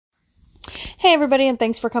Hey everybody, and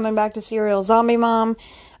thanks for coming back to Serial Zombie Mom.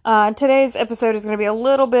 Today's episode is going to be a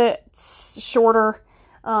little bit shorter.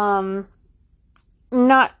 Not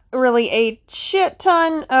really a shit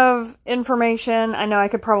ton of information. I know I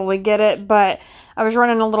could probably get it, but I was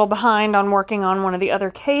running a little behind on working on one of the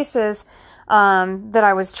other cases that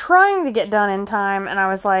I was trying to get done in time, and I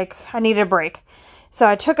was like, I needed a break. So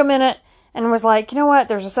I took a minute and was like, you know what,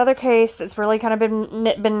 there's this other case that's really kind of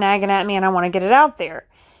been nagging at me, and I want to get it out there.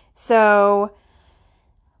 So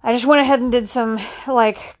I just went ahead and did some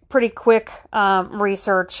pretty quick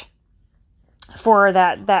research for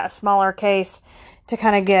that smaller case to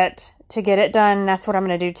kind of get it done. That's what I'm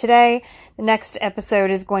going to do today. The next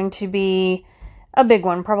episode is going to be a big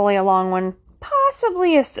one, probably a long one,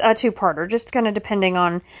 possibly a two-parter, just kind of depending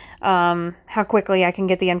on how quickly I can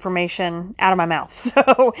get the information out of my mouth.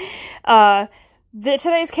 So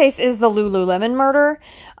today's case is the Lululemon murder.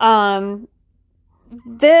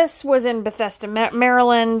 This was in Bethesda,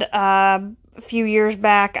 Maryland, a few years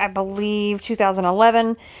back, I believe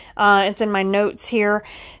 2011. It's in my notes here.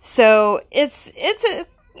 So it's an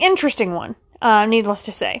interesting one, needless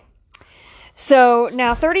to say. So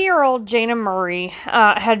now 30-year-old Jana Murray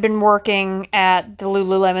had been working at the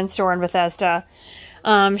Lululemon store in Bethesda.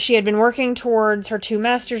 She had been working towards her 2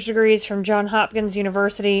 master's degrees from Johns Hopkins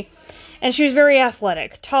University, and she was very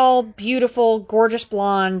athletic, tall, beautiful, gorgeous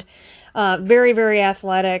blonde. Very, very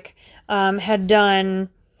athletic, had done,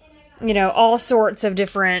 all sorts of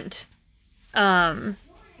different,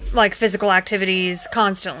 physical activities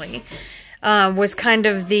constantly, was kind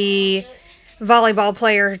of the volleyball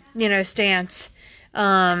player, stance,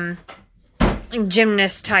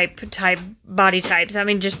 gymnast type body types. I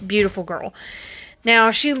mean, just beautiful girl.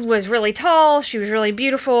 Now, she was really tall, she was really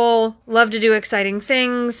beautiful, loved to do exciting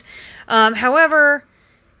things. However,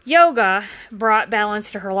 yoga brought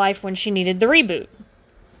balance to her life when she needed the reboot.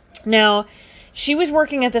 Now, she was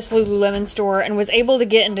working at this Lululemon store and was able to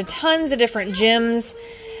get into tons of different gyms,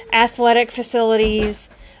 athletic facilities,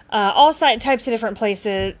 all types of different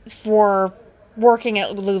places for working at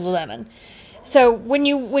Lululemon. So when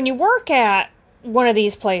you work at one of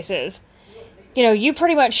these places, you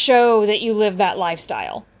pretty much show that you live that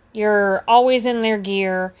lifestyle. You're always in their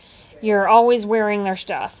gear. You're always wearing their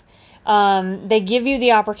stuff. They give you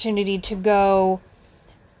the opportunity to go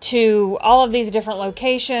to all of these different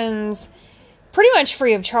locations pretty much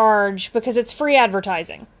free of charge because it's free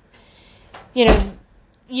advertising.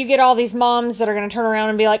 You get all these moms that are going to turn around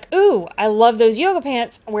and be like, ooh, I love those yoga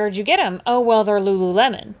pants. Where'd you get them? Oh, well, they're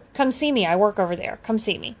Lululemon. Come see me. I work over there. Come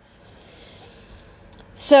see me.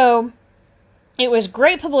 So it was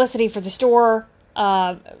great publicity for the store.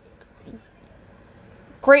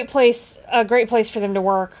 Great place for them to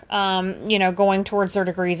work, going towards their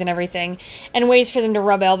degrees and everything, and ways for them to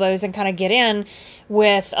rub elbows and kind of get in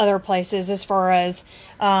with other places as far as,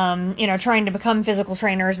 trying to become physical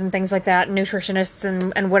trainers and things like that, nutritionists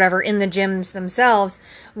and whatever in the gyms themselves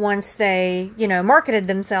once they, marketed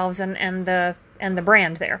themselves and the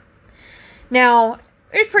brand there. Now,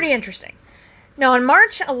 it's pretty interesting. Now, on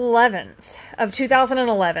March 11th of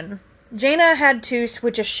 2011, Jana had to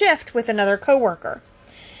switch a shift with another coworker.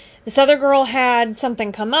 This other girl had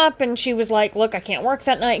something come up, and she was like, look, I can't work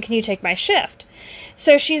that night. Can you take my shift?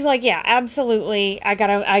 So she's like, yeah, absolutely. I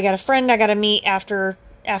got a friend I got to meet after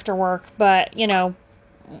work, but,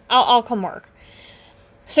 I'll come work.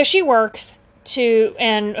 So she works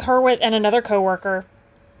and another coworker.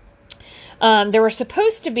 There were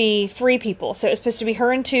supposed to be 3 people, so it was supposed to be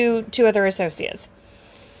her and two other associates.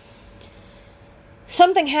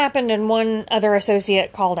 Something happened and one other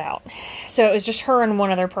associate called out. So it was just her and one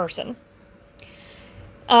other person.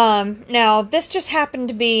 Now, this just happened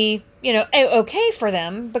to be, okay for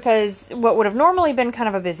them because what would have normally been kind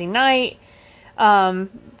of a busy night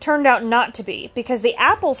turned out not to be because the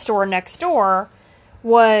Apple store next door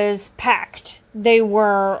was packed. They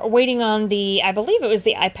were waiting on I believe it was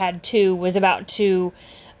the iPad 2 was about to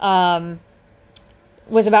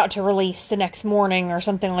release the next morning or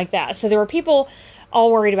something like that. So there were people all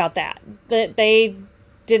worried about that they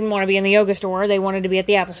didn't want to be in the yoga store. They wanted to be at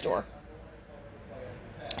the Apple store.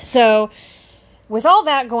 So with all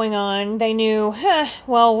that going on, they knew,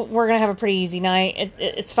 well, we're going to have a pretty easy night.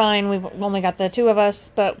 It's fine. We've only got the 2 of us,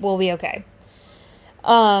 but we'll be okay.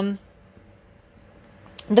 The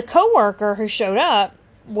coworker who showed up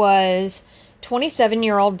was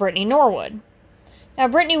 27-year-old Brittany Norwood. Now,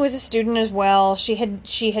 Brittany was a student as well. She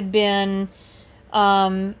had been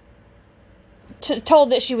told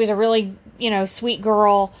that she was a really, sweet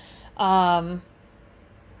girl. I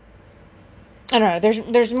don't know.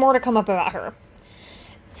 There's more to come up about her.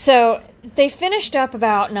 So they finished up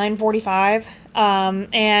about 9:45,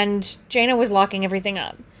 and Jana was locking everything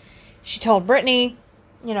up. She told Brittany,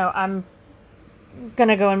 I'm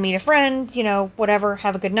gonna go and meet a friend, whatever,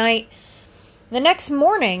 have a good night. The next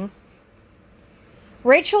morning,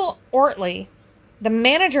 Rachel Ortley, the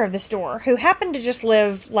manager of the store, who happened to just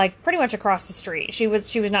live like pretty much across the street. She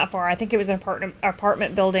was not far. I think it was an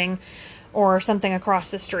apartment building or something across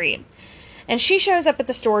the street. And she shows up at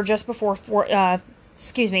the store just before 8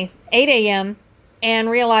 a.m. and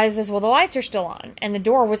realizes, well, the lights are still on and the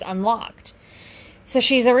door was unlocked. So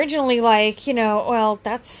she's originally like, well,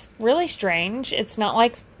 that's really strange. It's not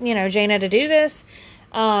like, Jana to do this.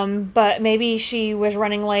 But maybe she was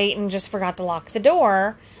running late and just forgot to lock the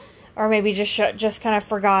door. Or maybe just kind of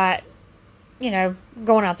forgot,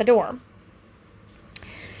 going out the door.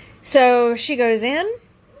 So she goes in.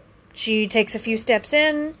 She takes a few steps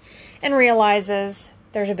in and realizes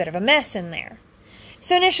there's a bit of a mess in there.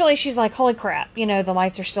 So initially she's like, holy crap, the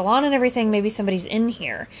lights are still on and everything. Maybe somebody's in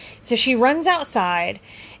here. So she runs outside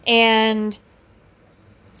and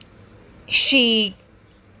she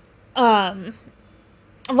runs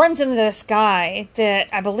into this guy that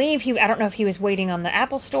I believe I don't know if he was waiting on the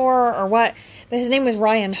Apple store or what, but his name was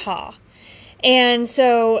Ryan Ha. And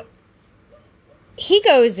so he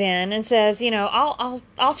goes in and says,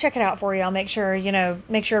 I'll check it out for you. I'll make sure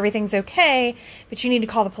everything's okay, but you need to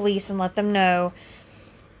call the police and let them know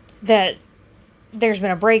that there's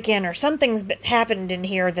been a break-in or something's happened in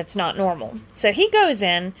here that's not normal. So he goes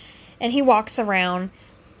in and he walks around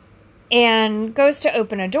and goes to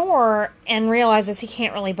open a door and realizes he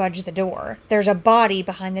can't really budge the door. There's a body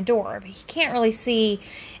behind the door, but he can't really see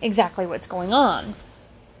exactly what's going on.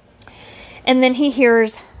 And then he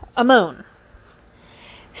hears a moan.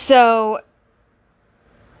 So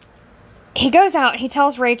he goes out, he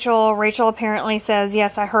tells Rachel. Rachel apparently says,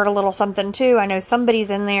 yes, I heard a little something too. I know somebody's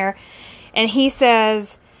in there. And he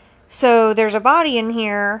says, so there's a body in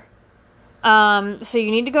here. So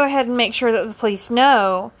you need to go ahead and make sure that the police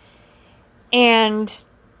know. And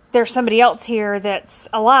there's somebody else here that's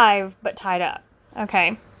alive but tied up.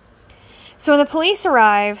 Okay. So when the police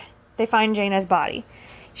arrive, they find Jana's body.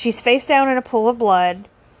 She's face down in a pool of blood.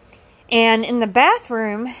 And in the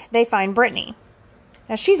bathroom, they find Brittany.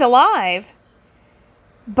 Now, she's alive,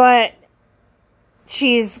 but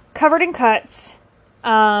she's covered in cuts.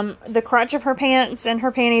 The crotch of her pants and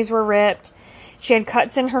her panties were ripped. She had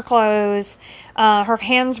cuts in her clothes. Her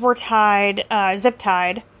hands were tied, zip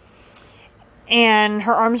tied. And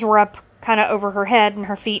her arms were up kind of over her head and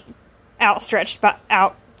her feet outstretched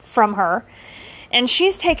out from her. And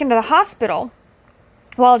she's taken to the hospital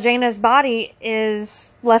while Jana's body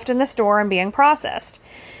is left in the store and being processed.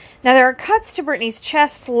 Now, there are cuts to Brittany's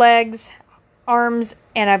chest, legs, arms,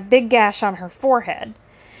 and a big gash on her forehead,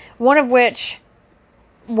 one of which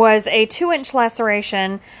was a 2-inch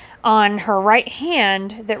laceration on her right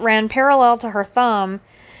hand that ran parallel to her thumb,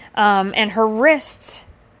 and her wrists.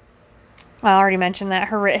 Well, I already mentioned that.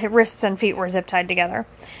 Her wrists and feet were zip-tied together.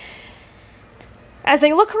 As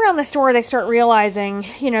they look around the store, they start realizing,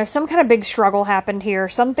 some kind of big struggle happened here.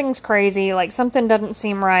 Something's crazy, like something doesn't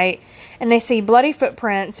seem right. And they see bloody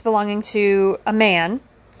footprints belonging to a man.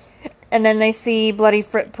 And then they see bloody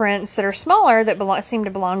footprints that are smaller that seem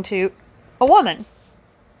to belong to a woman.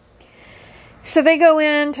 So they go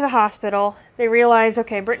into the hospital. They realize,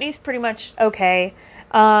 okay, Brittany's pretty much okay.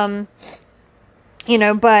 But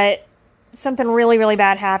something really, really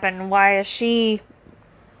bad happened. Why is she,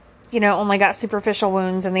 only got superficial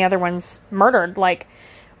wounds and the other one's murdered? Like,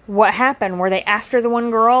 what happened? Were they after the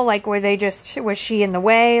one girl? Like, was she in the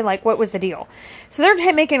way? Like, what was the deal? So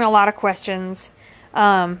they're making a lot of questions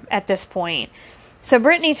at this point. So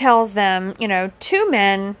Brittany tells them, 2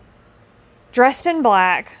 men dressed in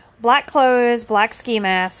black clothes, black ski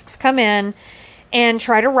masks, come in and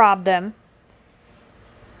try to rob them.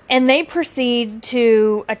 And they proceed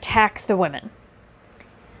to attack the women.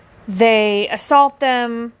 They assault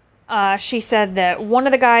them. She said that one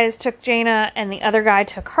of the guys took Jana and the other guy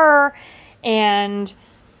took her. And,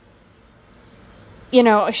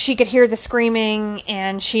 she could hear the screaming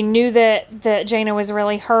and she knew that Jana was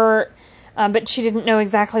really hurt. But she didn't know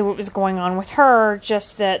exactly what was going on with her,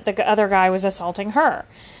 just that the other guy was assaulting her.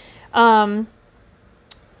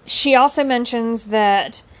 She also mentions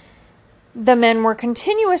that the men were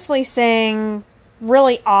continuously saying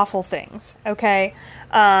really awful things, okay?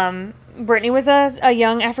 Brittany was a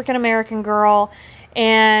young African-American girl,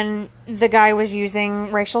 and the guy was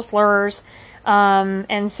using racial slurs,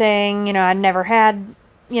 and saying, I'd never had,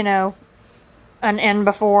 an N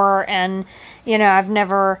before, and, I've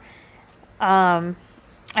never,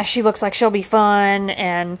 she looks like she'll be fun,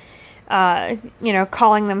 and,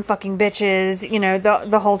 calling them fucking bitches,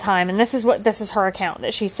 the whole time. And this is her account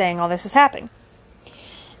that she's saying all this is happening.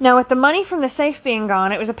 Now, with the money from the safe being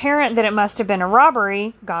gone, it was apparent that it must have been a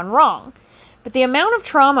robbery gone wrong. But the amount of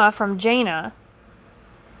trauma from Jana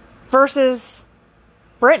versus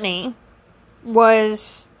Brittany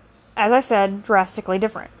was, as I said, drastically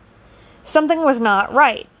different. Something was not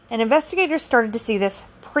right, and investigators started to see this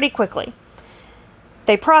pretty quickly.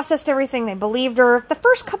 They processed everything, they believed her. The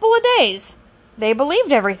first couple of days, they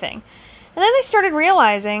believed everything. And then they started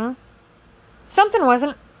realizing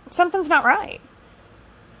something's not right.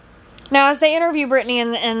 Now, as they interview Brittany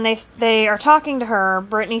and they are talking to her,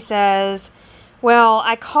 Brittany says, well,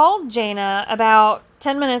 I called Jana about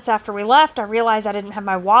 10 minutes after we left. I realized I didn't have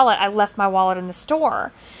my wallet. I left my wallet in the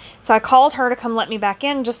store. So I called her to come let me back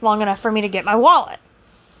in just long enough for me to get my wallet.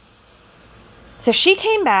 So she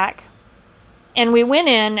came back, and we went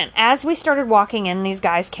in, and as we started walking in, these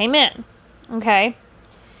guys came in. Okay?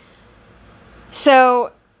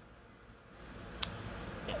 So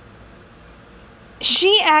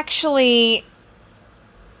she actually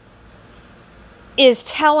is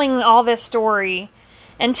telling all this story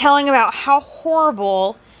and telling about how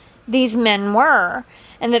horrible these men were,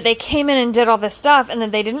 and that they came in and did all this stuff, and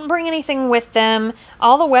that they didn't bring anything with them.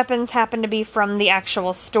 All the weapons happened to be from the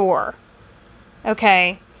actual store.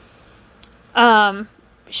 Okay.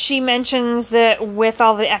 She mentions that with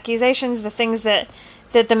all the accusations, the things that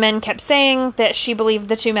the men kept saying, that she believed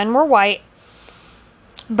the two men were white.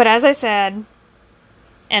 But as I said,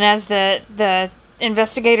 and as the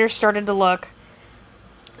investigators started to look,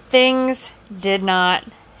 things did not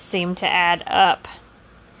seem to add up.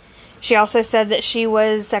 She also said that she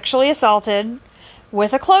was sexually assaulted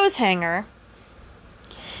with a clothes hanger,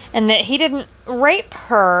 and that he didn't rape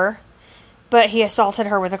her, but he assaulted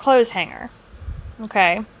her with a clothes hanger.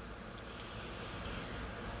 Okay.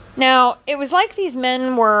 Now, it was like these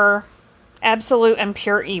men were absolute and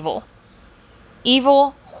pure evil.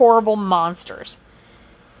 Evil, horrible monsters.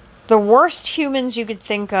 The worst humans you could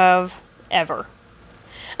think of ever.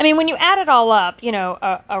 I mean, when you add it all up,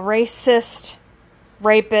 a racist,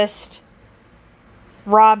 rapist,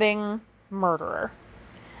 robbing, murderer.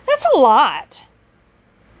 That's a lot.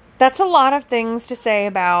 That's a lot of things to say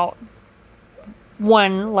about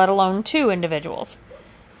one, let alone two individuals.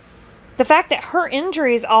 The fact that her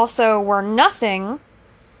injuries also were nothing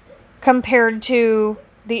compared to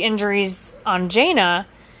the injuries on Jana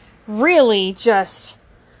really just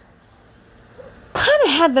kind of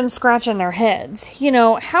had them scratching their heads.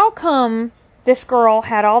 How come this girl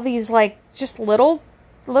had all these, just little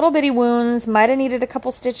bitty wounds, might have needed a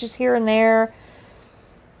couple stitches here and there,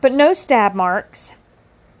 but no stab marks.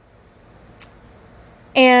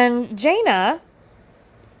 And Jana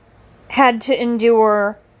had to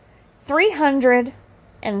endure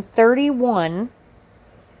 331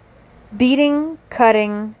 beating,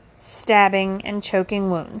 cutting, stabbing, and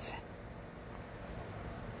choking wounds.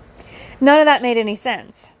 None of that made any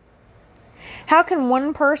sense. How can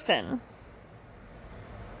one person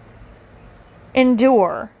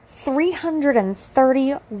endure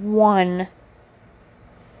 331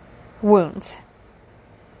 wounds?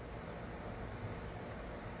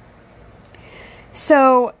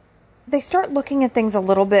 So they start looking at things a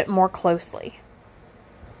little bit more closely.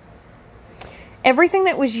 Everything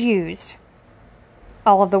that was used,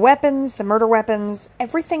 all of the weapons, the murder weapons,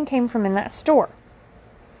 everything came from in that store.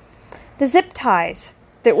 The zip ties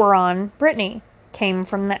that were on Brittany came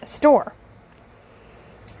from that store.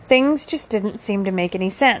 Things just didn't seem to make any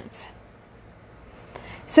sense.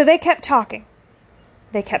 So they kept talking.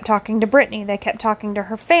 They kept talking to Brittany. They kept talking to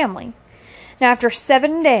her family. Now, after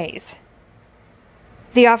 7 days,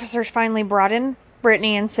 the officers finally brought in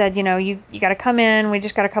Brittany and said, you got to come in. We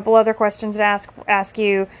just got a couple other questions to ask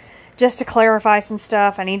you just to clarify some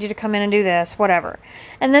stuff. I need you to come in and do this, whatever.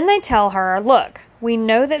 And then they tell her, look, we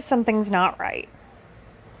know that something's not right.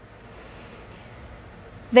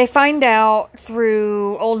 They find out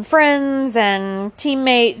through old friends and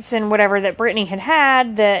teammates and whatever that Brittany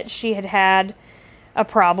had that she had a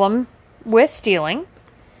problem with stealing.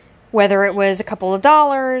 Whether it was a couple of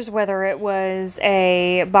dollars, whether it was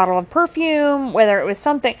a bottle of perfume, whether it was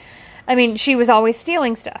something. I mean, she was always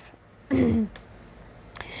stealing stuff.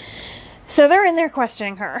 So they're in there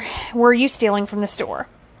questioning her. Were you stealing from the store?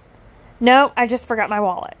 No, I just forgot my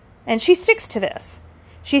wallet. And she sticks to this.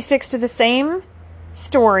 She sticks to the same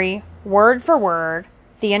story, word for word,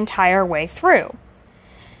 the entire way through.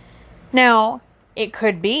 Now, it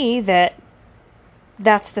could be that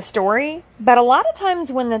that's the story, but a lot of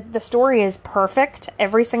times when the story is perfect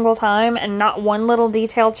every single time and not one little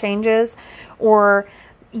detail changes, or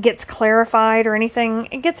gets clarified or anything,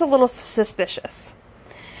 it gets a little suspicious.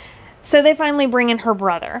 So they finally bring in her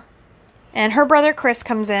brother. And her brother Chris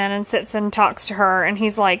comes in and sits and talks to her, and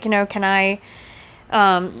he's like, can I,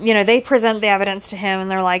 they present the evidence to him, and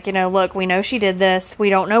they're like, look, we know she did this. We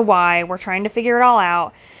don't know why. We're trying to figure it all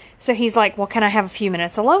out. So he's like, well, can I have a few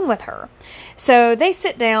minutes alone with her? So they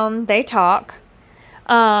sit down, they talk,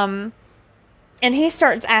 and he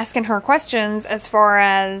starts asking her questions as far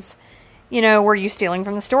as, were you stealing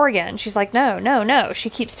from the store again? She's like, no. She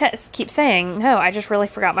keeps saying, no, I just really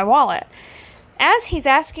forgot my wallet. As he's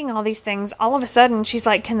asking all these things, all of a sudden, she's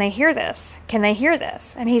like, can they hear this? Can they hear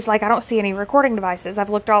this? And he's like, I don't see any recording devices. I've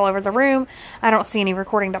looked all over the room. I don't see any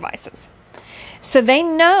recording devices. So they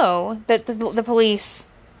know that the police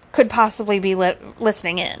could possibly be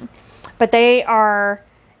listening in. But they are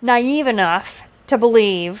naive enough to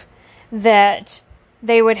believe that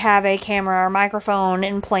they would have a camera or microphone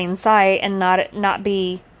in plain sight and not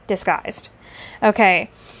be disguised. Okay.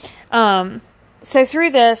 So through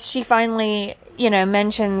this, she finally,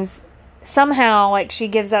 mentions somehow, like, she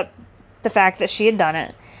gives up the fact that she had done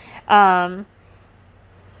it.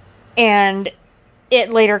 And it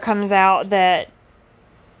later comes out that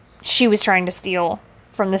she was trying to steal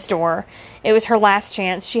from the store. It was her last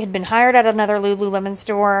chance. She had been hired at another Lululemon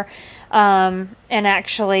store, and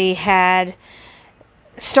actually had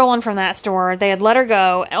stolen from that store. They had let her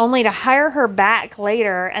go, only to hire her back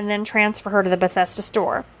later and then transfer her to the Bethesda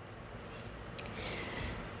store.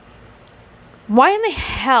 Why in the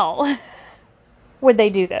hell would they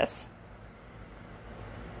do this?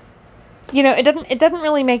 It doesn't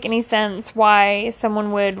really make any sense why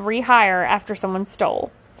someone would rehire after someone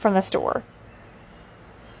stole from the store.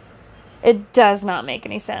 It does not make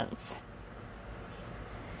any sense.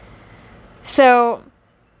 So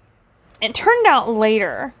it turned out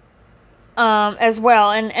later, as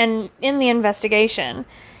well, and in the investigation,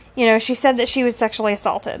 she said that she was sexually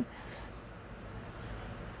assaulted.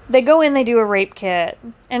 They go in, they do a rape kit,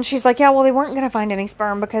 and she's like, yeah, well, they weren't going to find any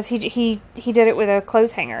sperm because he did it with a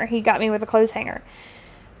clothes hanger. He got me with a clothes hanger.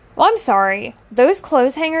 Well, I'm sorry. Those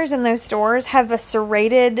clothes hangers in those stores have a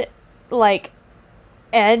serrated, like,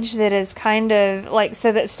 edge that is kind of, like,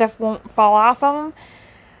 so that stuff won't fall off of them.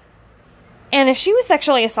 And if she was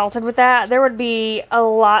sexually assaulted with that, there would be a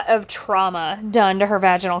lot of trauma done to her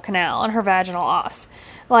vaginal canal and her vaginal os.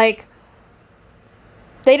 Like,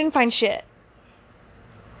 they didn't find shit.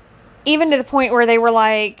 Even to the point where they were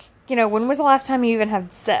like, when was the last time you even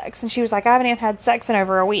had sex? And she was like, I haven't even had sex in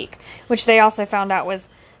over a week. Which they also found out was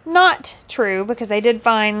not true, because they did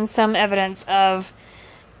find some evidence of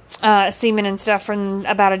semen and stuff from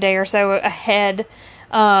about a day or so ahead.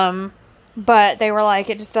 But they were like,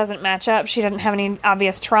 it just doesn't match up. She doesn't have any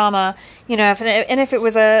obvious trauma. If it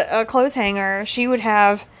was a clothes hanger, she would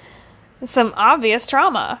have some obvious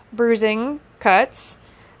trauma. Bruising, cuts,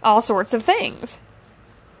 all sorts of things.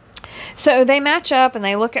 So they match up and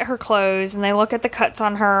they look at her clothes and they look at the cuts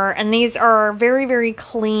on her, and these are very, very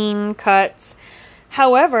clean cuts.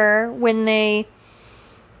 However, when they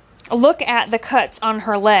look at the cuts on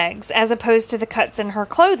her legs as opposed to the cuts in her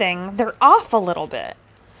clothing, they're off a little bit.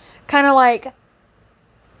 Kind of like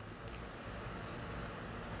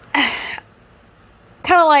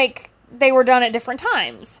they were done at different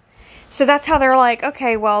times. So that's how they're like,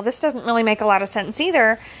 okay, well, this doesn't really make a lot of sense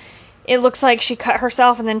either. It looks like she cut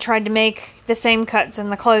herself and then tried to make the same cuts in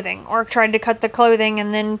the clothing, or tried to cut the clothing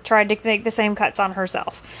and then tried to make the same cuts on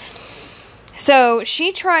herself. So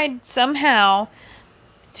she tried somehow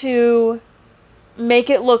to make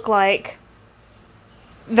it look like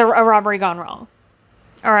a robbery gone wrong.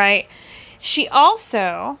 All right. She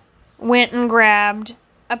also went and grabbed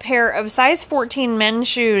a pair of size 14 men's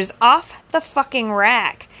shoes off the fucking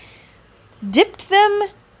rack, dipped them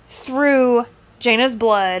through Jana's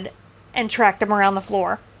blood, and tracked them around the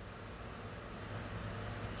floor.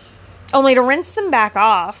 Only to rinse them back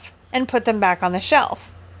off and put them back on the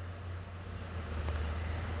shelf.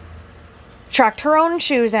 Tracked her own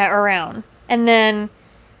shoes around and then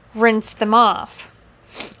rinsed them off.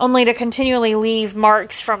 Only to continually leave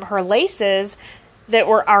marks from her laces that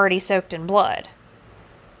were already soaked in blood.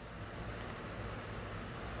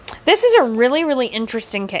 This is a really, really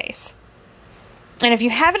interesting case. And if you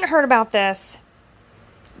haven't heard about this,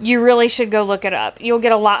 you really should go look it up. You'll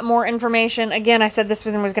get a lot more information. Again, I said this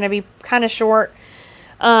one was going to be kind of short.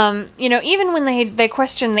 Even when they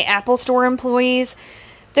questioned the Apple Store employees,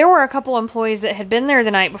 there were a couple employees that had been there the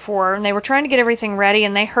night before, and they were trying to get everything ready,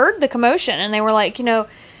 and they heard the commotion, and they were like,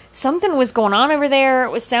 something was going on over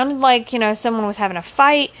there. It sounded like, someone was having a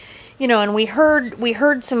fight, and we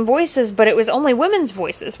heard some voices, but it was only women's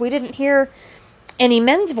voices. We didn't hear any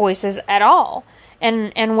men's voices at all.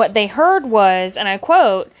 And what they heard was, and I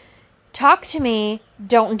quote, "Talk to me,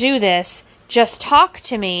 don't do this, just talk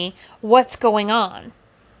to me, what's going on?"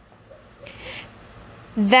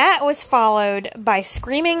 That was followed by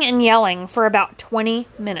screaming and yelling for about 20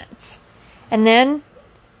 minutes. And then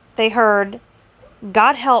they heard,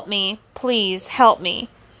 "God help me, please help me."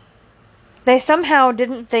 They somehow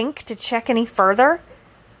didn't think to check any further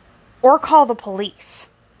or call the police.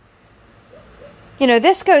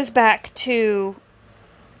 This goes back to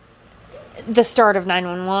the start of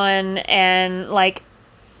 911, and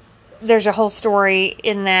there's a whole story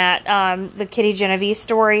in that, the Kitty Genovese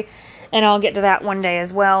story, and I'll get to that one day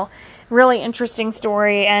as well. Really interesting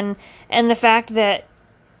story, and the fact that,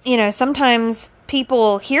 sometimes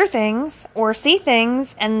people hear things or see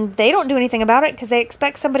things and they don't do anything about it because they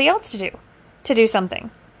expect somebody else to do something.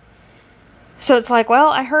 So it's like, well,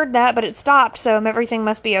 I heard that, but it stopped, so everything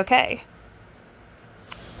must be okay.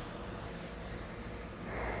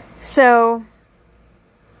 So,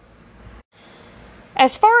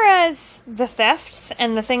 as far as the thefts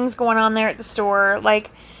and the things going on there at the store,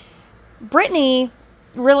 Brittany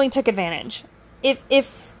really took advantage.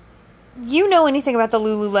 If you know anything about the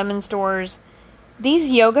Lululemon stores, these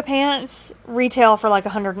yoga pants retail for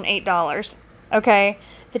 $108, okay?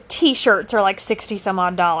 The t-shirts are $60 some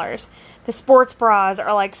odd. The sports bras are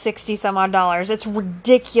 $60 some odd. It's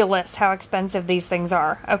ridiculous how expensive these things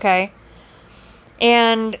are, okay?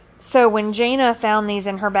 And so when Jana found these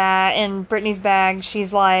in Brittany's bag,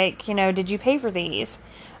 she's like, "Did you pay for these?"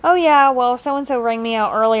 "Oh yeah, well, so-and-so rang me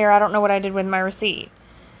out earlier. I don't know what I did with my receipt."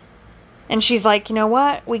 And she's like, "You know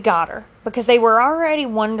what? We got her." Because they were already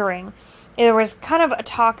wondering. There was kind of a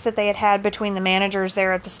talk that they had between the managers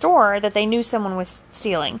there at the store that they knew someone was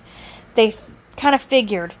stealing. They kind of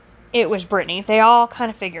figured it was Brittany. They all kind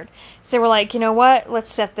of figured. So they were like, "You know what?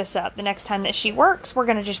 Let's set this up. The next time that she works, we're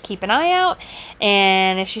going to just keep an eye out.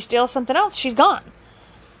 And if she steals something else, she's gone."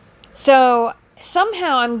 So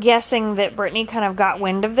somehow I'm guessing that Brittany kind of got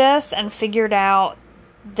wind of this and figured out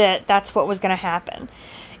that that's what was going to happen.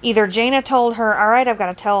 Either Jana told her, "All right, I've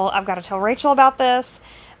got to tell Rachel about this."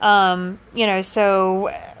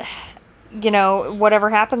 Whatever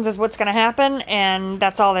happens is what's going to happen, and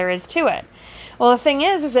that's all there is to it. Well, the thing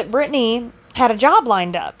is that Brittany had a job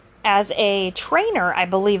lined up as a trainer, I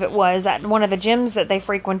believe it was, at one of the gyms that they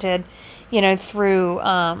frequented, through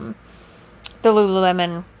the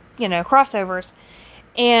Lululemon, crossovers.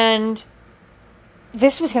 And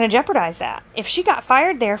this was going to jeopardize that. If she got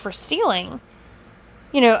fired there for stealing,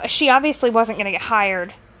 she obviously wasn't going to get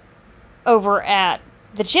hired over at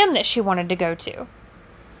the gym that she wanted to go to.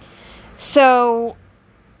 So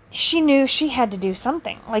she knew she had to do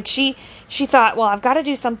something. She thought, well, I've got to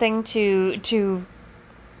do something to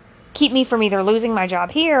keep me from either losing my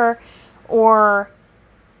job here or,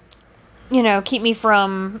 keep me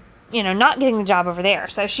from, not getting the job over there.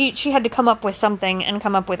 So she had to come up with something and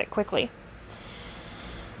come up with it quickly.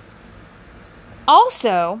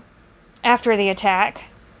 Also, after the attack,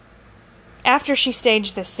 after she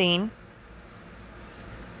staged this scene,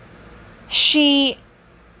 she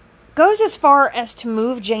goes as far as to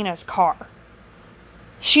move Jana's car.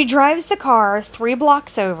 She drives the car 3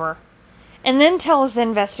 blocks over and then tells the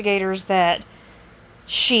investigators that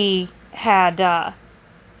she had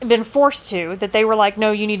been forced to, that they were like,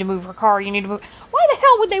 "No, you need to move her car, you need to move." Why the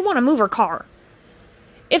hell would they want to move her car?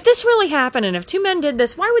 If this really happened and if 2 men did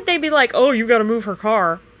this, why would they be like, "Oh, you got to move her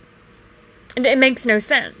car"? And it makes no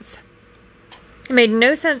sense. It made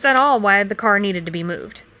no sense at all why the car needed to be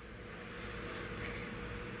moved.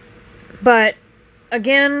 But,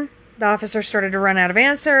 again, the officer started to run out of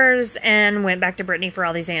answers and went back to Brittany for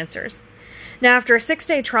all these answers. Now, after a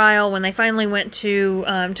 6-day trial, when they finally went to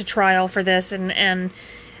trial for this and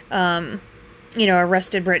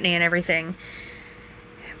arrested Brittany and everything,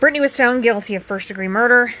 Brittany was found guilty of first-degree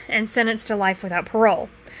murder and sentenced to life without parole.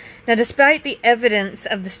 Now, despite the evidence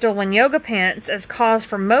of the stolen yoga pants as cause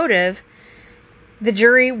for motive, the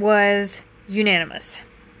jury was unanimous.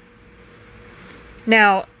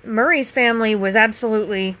 Now, Murray's family was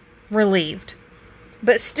absolutely relieved,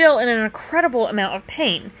 but still in an incredible amount of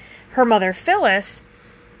pain. Her mother, Phyllis,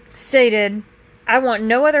 stated, "I want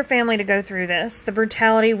no other family to go through this. The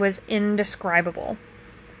brutality was indescribable."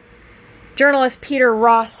 Journalist Peter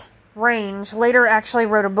Ross Range later actually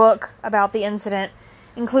wrote a book about the incident,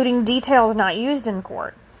 including details not used in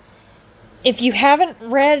court. If you haven't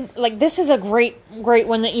read, this is a great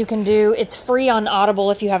one that you can do. It's free on Audible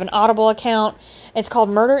if you have an Audible account. It's called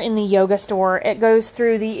Murder in the Yoga Store. It goes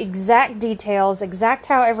through the exact details, exact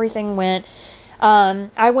how everything went.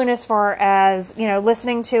 I went as far as,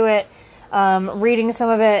 listening to it, reading some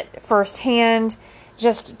of it firsthand,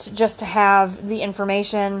 just to have the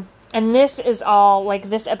information. And this is all, like,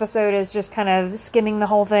 this episode is just kind of skimming the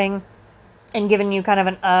whole thing and giving you kind of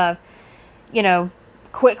an,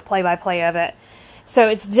 quick play-by-play of it. So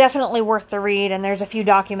it's definitely worth the read, and there's a few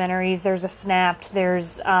documentaries. There's a Snapped.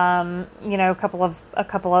 There's, a couple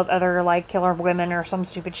of other, like, Killer Women or some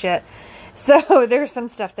stupid shit. So there's some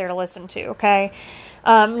stuff there to listen to, okay?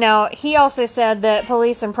 Now, he also said that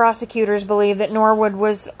police and prosecutors believe that Norwood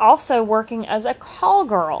was also working as a call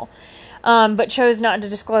girl, but chose not to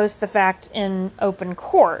disclose the fact in open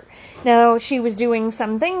court. Now, she was doing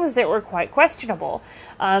some things that were quite questionable.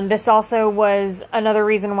 This also was another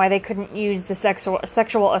reason why they couldn't use the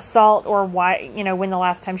sexual assault or why, when the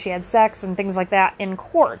last time she had sex and things like that in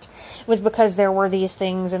court, was because there were these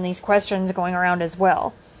things and these questions going around as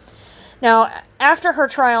well. Now, after her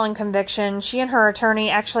trial and conviction, she and her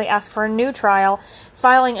attorney actually asked for a new trial,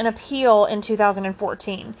 filing an appeal in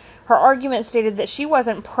 2014. Her argument stated that she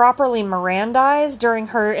wasn't properly Mirandized during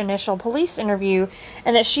her initial police interview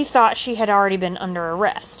and that she thought she had already been under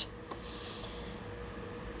arrest.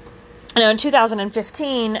 Now, in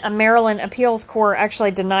 2015, a Maryland appeals court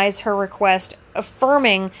actually denies her request,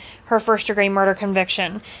 affirming her first-degree murder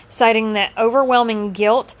conviction, citing that overwhelming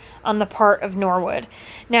guilt on the part of Norwood.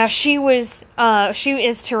 Now, she is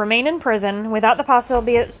to remain in prison without the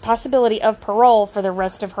possibility of parole for the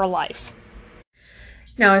rest of her life.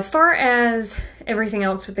 Now, as far as everything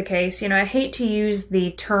else with the case, I hate to use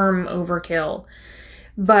the term overkill,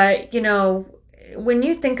 but, when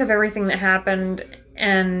you think of everything that happened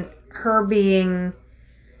and her being,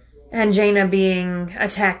 and Jayna being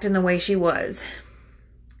attacked in the way she was,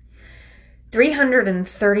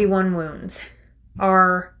 331 wounds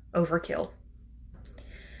are overkill.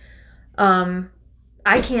 I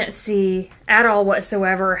can't see at all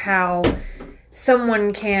whatsoever how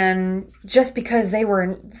someone can, just because they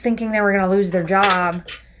were thinking they were going to lose their job,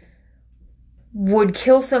 would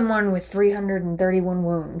kill someone with 331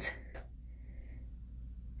 wounds.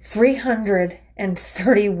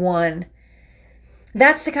 331.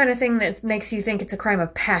 That's the kind of thing that makes you think it's a crime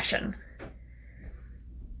of passion.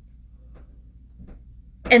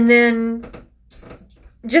 And then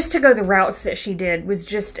just to go the routes that she did was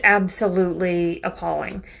just absolutely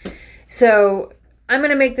appalling. So I'm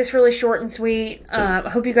going to make this really short and sweet. I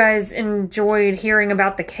hope you guys enjoyed hearing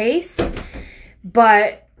about the case,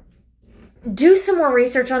 but do some more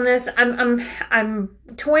research on this. I'm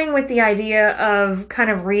toying with the idea of kind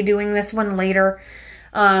of redoing this one later,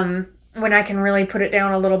 when I can really put it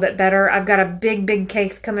down a little bit better. I've got a big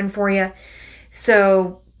case coming for you,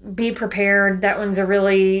 so be prepared. That one's a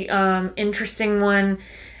really interesting one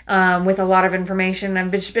with a lot of information.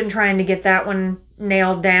 I've just been trying to get that one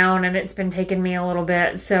nailed down, and it's been taking me a little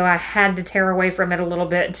bit, so I had to tear away from it a little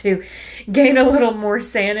bit to gain a little more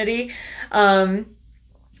sanity.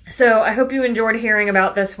 So I hope you enjoyed hearing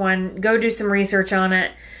about this one. Go do some research on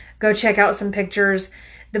it. Go check out some pictures.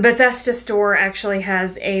 The Bethesda store actually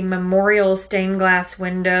has a memorial stained glass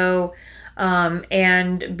window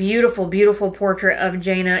and beautiful portrait of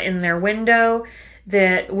Jayna in their window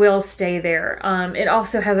that will stay there. It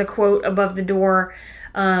also has a quote above the door.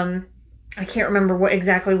 I can't remember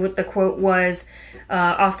exactly what the quote was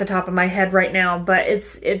off the top of my head right now, but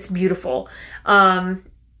it's beautiful.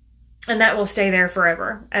 And that will stay there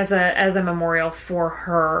forever as a memorial for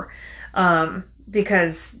her,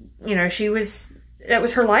 because that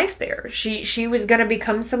was her life there. She was going to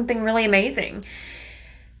become something really amazing,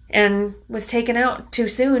 and was taken out too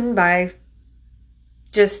soon by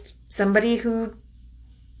just somebody who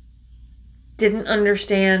didn't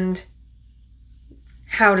understand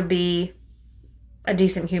how to be a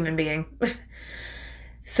decent human being.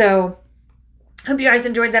 So, hope you guys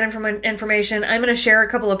enjoyed that information. I'm going to share a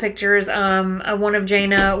couple of pictures, one of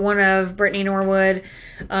Jayna, one of Brittany Norwood,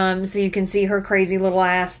 so you can see her crazy little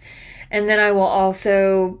ass. And then I will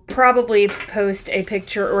also probably post a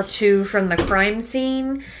picture or two from the crime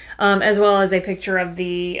scene, as well as a picture of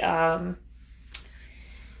the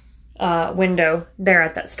window there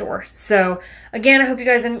at that store. So again, I hope you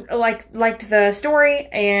guys liked the story,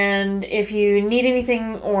 and if you need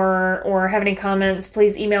anything or have any comments,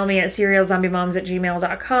 please email me at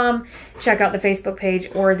serialzombiemoms@gmail.com. Check out the Facebook page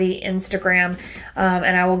or the Instagram,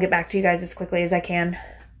 and I will get back to you guys as quickly as I can.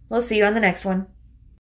 We'll see you on the next one.